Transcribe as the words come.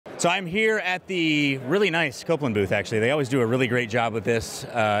So I'm here at the really nice Copeland booth, actually. They always do a really great job with this,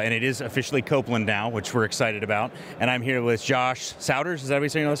 and it is officially Copeland now, which we're excited about. And I'm here with Josh Souders. Is that what you're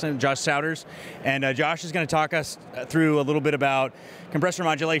saying? Listen, Josh Souders. And Josh is going to talk us through a little bit about compressor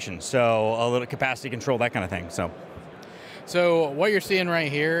modulation, so a little capacity control, that kind of thing. So what you're seeing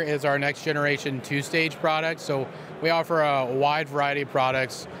right here is our next generation two-stage product. So we offer a wide variety of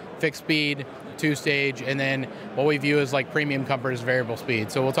products, fixed speed, two-stage, and then what we view as like premium comfort is variable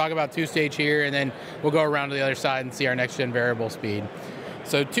speed. So we'll talk about two-stage here, and then we'll go around to the other side and see our next-gen variable speed.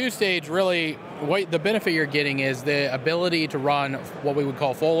 So two-stage, really, the benefit you're getting is the ability to run what we would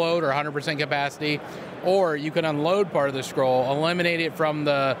call full load or 100% capacity, or you can unload part of the scroll, eliminate it from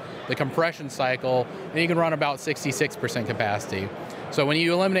the compression cycle, and you can run about 66% capacity. So when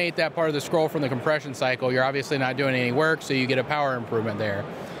you eliminate that part of the scroll from the compression cycle, you're obviously not doing any work, so you get a power improvement there.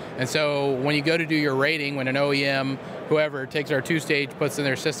 And so when you go to do your rating, when an OEM, whoever, takes our two-stage, puts in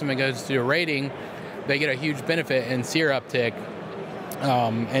their system and goes to do a rating, they get a huge benefit in SEER uptick,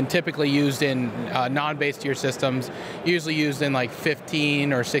 and typically used in non-base tier systems, usually used in like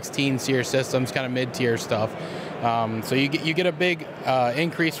 15 or 16 SEER systems, kind of mid-tier stuff. So you get a big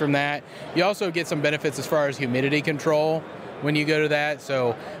increase from that. You also get some benefits as far as humidity control when you go to that.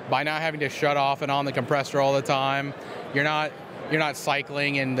 So by not having to shut off and on the compressor all the time, you're not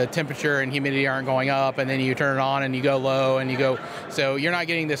cycling and the temperature and humidity aren't going up, and then you turn it on and you go low and you go, so you're not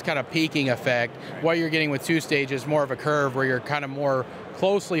getting this kind of peaking effect. What you're getting with two-stage is more of a curve where you're kind of more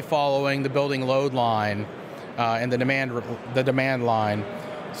closely following the building load line and the demand line.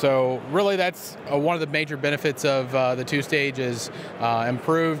 So really that's one of the major benefits of the two-stage is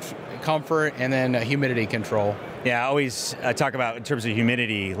improved comfort and then humidity control. Yeah, I always talk about in terms of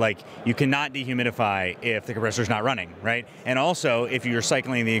humidity, like you cannot dehumidify if the compressor's not running, right? And also, if you're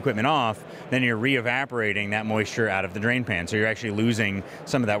cycling the equipment off, then you're re-evaporating that moisture out of the drain pan. So you're actually losing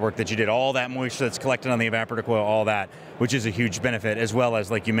some of that work that you did, all that moisture that's collected on the evaporator coil, all that, which is a huge benefit, as well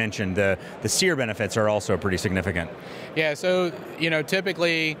as, like you mentioned, the SEER benefits are also pretty significant. Yeah, so,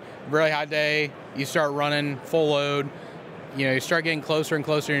 typically, really hot day, you start running full load, you start getting closer and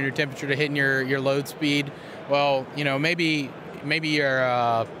closer in your temperature to hitting your load speed. Well, maybe you're,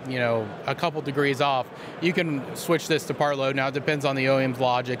 a couple degrees off. You can switch this to part load. Now, it depends on the OEM's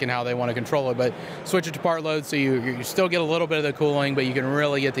logic and how they want to control it, but switch it to part load so you still get a little bit of the cooling, but you can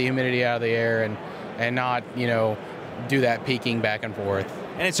really get the humidity out of the air and not, do that peaking back and forth.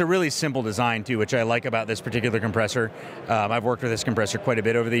 And it's a really simple design, too, which I like about this particular compressor. I've worked with this compressor quite a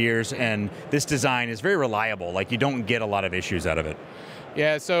bit over the years, and this design is very reliable. Like, you don't get a lot of issues out of it.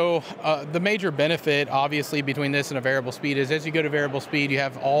 Yeah, so the major benefit, obviously, between this and a variable speed is as you go to variable speed, you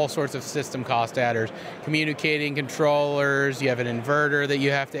have all sorts of system cost adders, communicating controllers, you have an inverter that you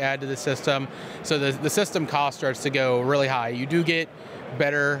have to add to the system. So the system cost starts to go really high. You do get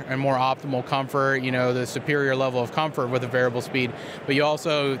better and more optimal comfort, the superior level of comfort with a variable speed, but you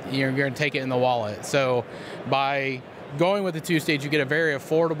also, you're going to take it in the wallet. So by going with the two-stage, you get a very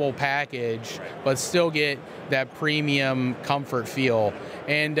affordable package, but still get that premium comfort feel.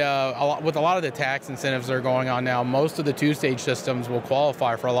 And with a lot of the tax incentives that are going on now, most of the two-stage systems will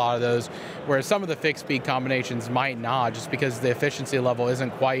qualify for a lot of those, whereas some of the fixed-speed combinations might not, just because the efficiency level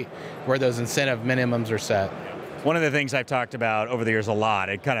isn't quite where those incentive minimums are set. One of the things I've talked about over the years a lot,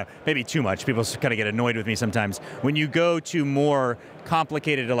 it kind of, maybe too much, people kind of get annoyed with me sometimes, when you go to more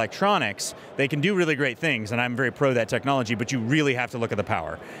complicated electronics, they can do really great things, and I'm very pro that technology, but you really have to look at the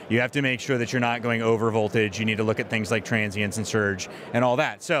power. You have to make sure that you're not going over voltage. You need to look at things like transients and surge and all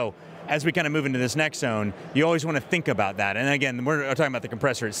that. So as we kind of move into this next zone, you always want to think about that. And again, we're talking about the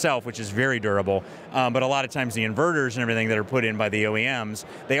compressor itself, which is very durable, but a lot of times the inverters and everything that are put in by the OEMs,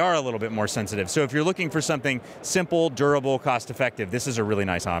 they are a little bit more sensitive. So if you're looking for something simple, durable, cost-effective, this is a really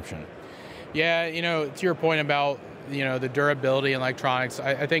nice option. Yeah, to your point about the durability in electronics,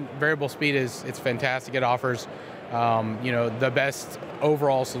 I think variable speed it's fantastic. It offers the best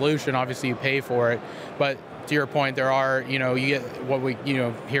overall solution. Obviously, you pay for it, but to your point, there are, you get what we,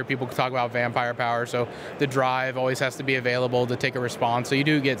 hear people talk about vampire power. So the drive always has to be available to take a response. So you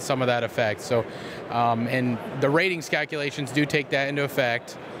do get some of that effect. So, and the ratings calculations do take that into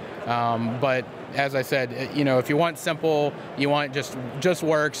effect. But as I said, if you want simple, you want just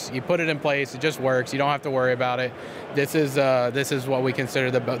works, you put it in place, it just works, you don't have to worry about it. This is what we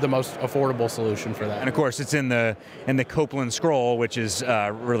consider the most affordable solution for that. And of course, it's in the Copeland scroll, which is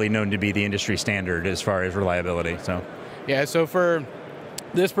really known to be the industry standard as far as reliability. So, yeah. So for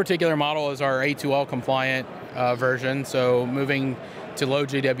this particular model is our A2L compliant version, so moving to low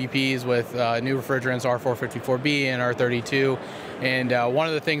GWPs with new refrigerants R454B and R32. And one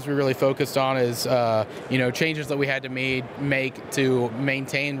of the things we really focused on is changes that we had to make to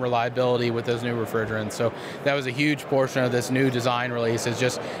maintain reliability with those new refrigerants. So that was a huge portion of this new design release, is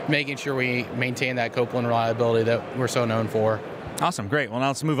just making sure we maintain that Copeland reliability that we're so known for. Awesome, great. Well, now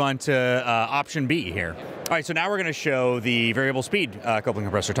let's move on to option B here. All right, so now we're going to show the variable speed Copeland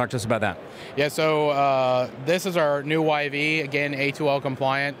compressor. Talk to us about that. Yeah, so this is our new YV, again, A2L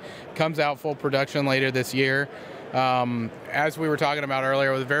compliant. Comes out full production later this year. As we were talking about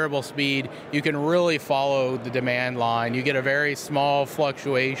earlier, with variable speed, you can really follow the demand line. You get a very small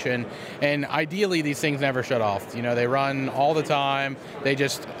fluctuation, and ideally these things never shut off. You know, they run all the time. They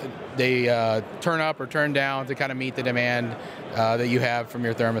turn up or turn down to kind of meet the demand that you have from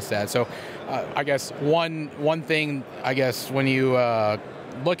your thermostat. So I guess one thing, I guess, when you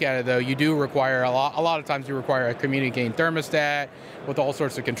look at it, though, you do require a lot of times you require a communicating thermostat with all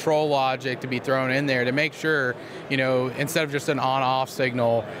sorts of control logic to be thrown in there to make sure, instead of just an on-off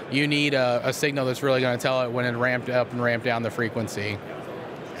signal, you need a signal that's really going to tell it when it ramped up and ramped down the frequency.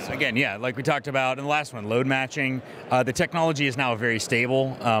 Again, yeah, like we talked about in the last one, load matching. The technology is now very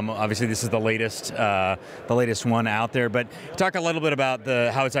stable. Obviously, this is the latest one out there. But talk a little bit about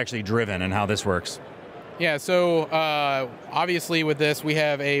how it's actually driven and how this works. Yeah, so obviously with this, we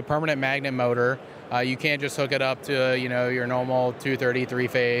have a permanent magnet motor. You can't just hook it up to your normal 230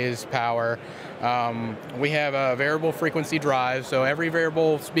 3-phase power. We have a variable frequency drive, so every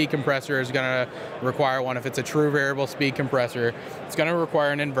variable speed compressor is going to require one. If it's a true variable speed compressor, it's going to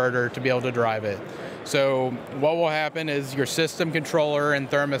require an inverter to be able to drive it. So what will happen is your system controller and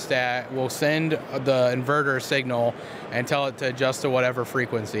thermostat will send the inverter signal and tell it to adjust to whatever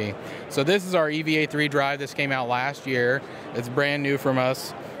frequency. So this is our EVA3 drive. This came out last year. It's brand new from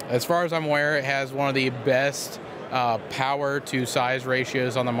us. As far as I'm aware, it has one of the best power to size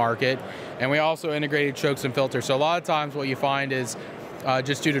ratios on the market. And we also integrated chokes and filters. So a lot of times what you find is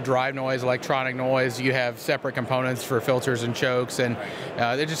just due to drive noise, electronic noise, you have separate components for filters and chokes, and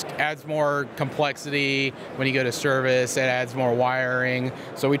it just adds more complexity when you go to service. It adds more wiring.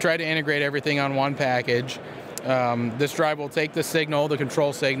 So we try to integrate everything on one package. This drive will take the signal, the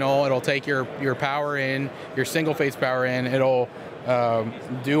control signal. It'll take your power in, your single phase power in. It'll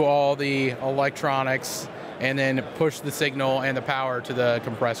do all the electronics and then push the signal and the power to the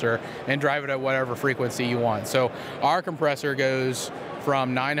compressor and drive it at whatever frequency you want. So our compressor goes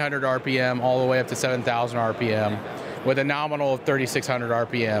from 900 RPM all the way up to 7,000 RPM with a nominal of 3,600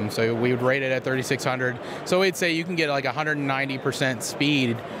 RPM. So we would rate it at 3,600. So we'd say you can get like 190%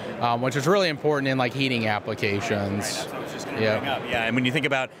 speed, which is really important in like heating applications. Yeah, and when you think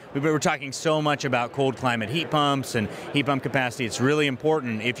about, we were talking so much about cold climate heat pumps and heat pump capacity. It's really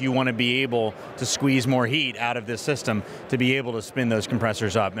important if you want to be able to squeeze more heat out of this system to be able to spin those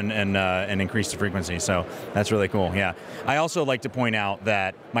compressors up and increase the frequency. So that's really cool. Yeah, I also like to point out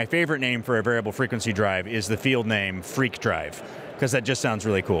that my favorite name for a variable frequency drive is the field name Freak Drive, because that just sounds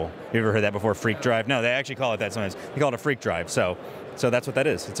really cool. You ever heard that before? Freak Drive? No, they actually call it that sometimes. They call it a freak drive. So that's what that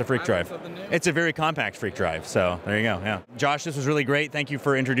is. It's a freak drive. It's a very compact freak drive. So there you go. Yeah. Josh, this was really great. Thank you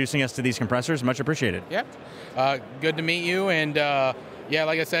for introducing us to these compressors. Much appreciated. Yeah. Good to meet you. And yeah,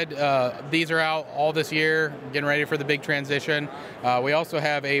 like I said, these are out all this year, getting ready for the big transition. We also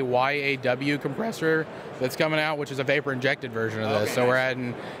have a YAW compressor that's coming out, which is a vapor injected version of this. Okay, so we're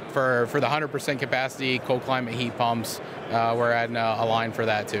adding, for the 100% capacity cold climate heat pumps, we're adding a line for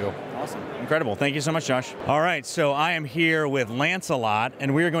that too. Awesome. Incredible. Thank you so much, Josh. All right, so I am here with Lancelot,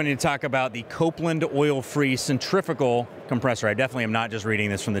 and we're going to talk about the Copeland oil-free centrifugal compressor. I definitely am not just reading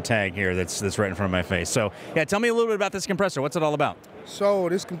this from the tag here that's right in front of my face. So yeah, tell me a little bit about this compressor. What's it all about? So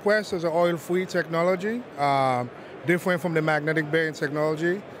this compressor is an oil-free technology, different from the magnetic bearing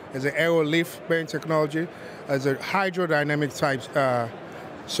technology. It's an aero lift bearing technology. It's a hydrodynamic type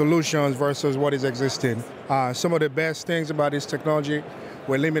solutions versus what is existing. Some of the best things about this technology,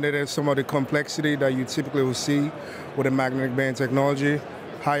 we're limited some of the complexity that you typically will see with a magnetic bearing technology,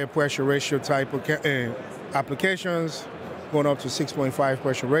 higher pressure ratio type of applications, going up to 6.5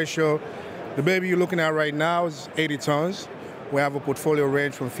 pressure ratio. The baby you're looking at right now is 80 tons. We have a portfolio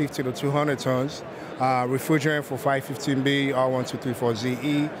range from 50 to 200 tons. Refrigerant for 515B,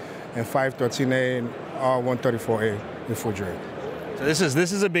 R1234ZE, and 513A and R134A refrigerant. So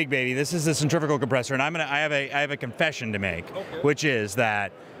this is a big baby. This is a centrifugal compressor, and I have a confession to make, which is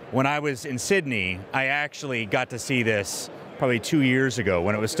that when I was in Sydney, I actually got to see this probably 2 years ago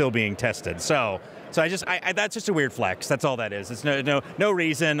when it was still being tested. So So that's just a weird flex. That's all that is. It's no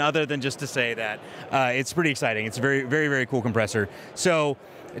reason other than just to say that it's pretty exciting. It's a very, very, very cool compressor. So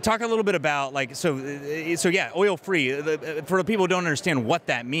talk a little bit about, like, so yeah, oil-free. For the people who don't understand what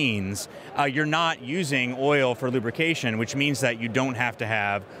that means, you're not using oil for lubrication, which means that you don't have to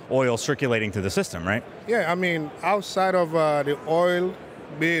have oil circulating through the system, right? Yeah, I mean, outside of the oil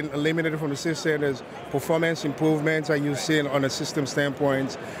being eliminated from the system, there's performance improvements that you see on a system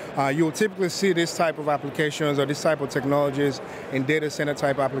standpoint. You'll typically see this type of applications or this type of technologies in data center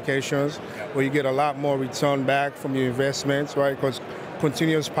type applications, where you get a lot more return back from your investments, right? Because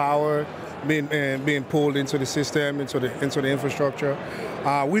continuous power being pulled into the system, into the infrastructure.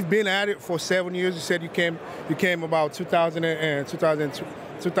 We've been at it for 7 years. You said you came about 2000 and 2000.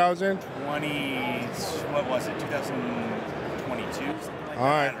 2020, what was it? 2022. All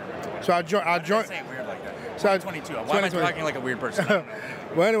right. So I joined. Say it weird like that. So 22. Why am I talking like a weird person?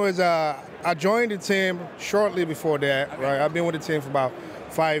 Well, anyways, I joined the team shortly before that. Okay. Right. I've been with the team for about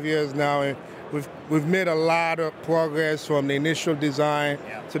 5 years now, and we've made a lot of progress from the initial design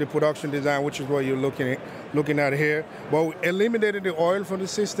to the production design, which is what you're looking at here. But we eliminated the oil from the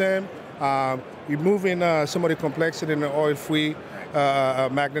system, removing some of the complexity in the oil-free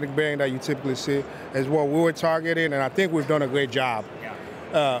magnetic bearing that you typically see is what we were targeting, and I think we've done a great job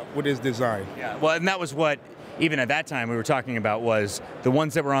with this design. Yeah, well, and that was what, even at that time, we were talking about, was the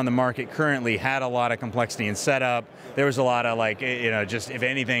ones that were on the market currently had a lot of complexity in setup. There was a lot of, like, just if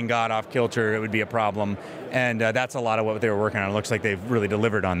anything got off kilter, it would be a problem. And that's a lot of what they were working on. It looks like they've really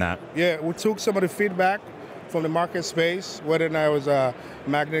delivered on that. Yeah, we took some of the feedback from the market space, whether or not it was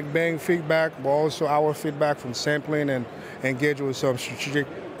magnetic bearing feedback, but also our feedback from sampling and engaging with some strategic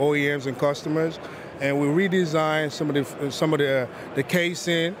OEMs and customers. And we redesigned some of the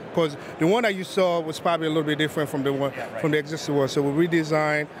casing, because the one that you saw was probably a little bit different from the one from the existing one. So we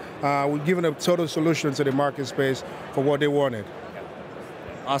redesigned. We're giving a total solution to the market space for what they wanted.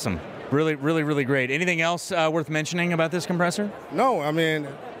 Awesome. Really, really, really great. Anything else worth mentioning about this compressor? No, I mean,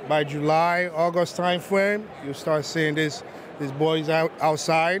 by July, August timeframe, you'll start seeing these boys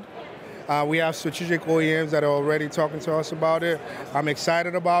outside. We have strategic OEMs that are already talking to us about it. I'm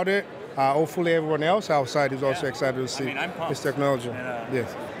excited about it. Hopefully everyone else outside is also excited to see this technology.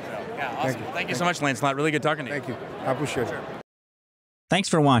 Yes. Yeah, awesome. Thank you so much, Lancelot. Really good talking to you. Thank you. I appreciate it. Thanks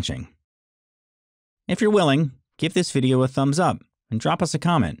for watching. If you're willing, give this video a thumbs up and drop us a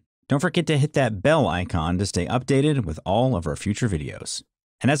comment. Don't forget to hit that bell icon to stay updated with all of our future videos.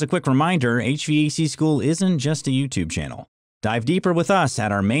 And as a quick reminder, HVAC School isn't just a YouTube channel. Dive deeper with us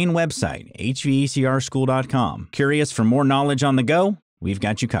at our main website, hvacrschool.com. Curious for more knowledge on the go? We've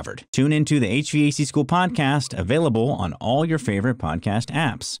got you covered. Tune into the HVAC School podcast, available on all your favorite podcast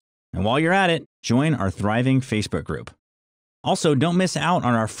apps. And while you're at it, join our thriving Facebook group. Also, don't miss out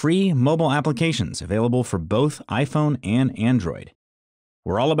on our free mobile applications available for both iPhone and Android.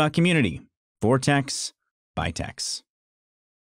 We're all about community. For techs, by techs.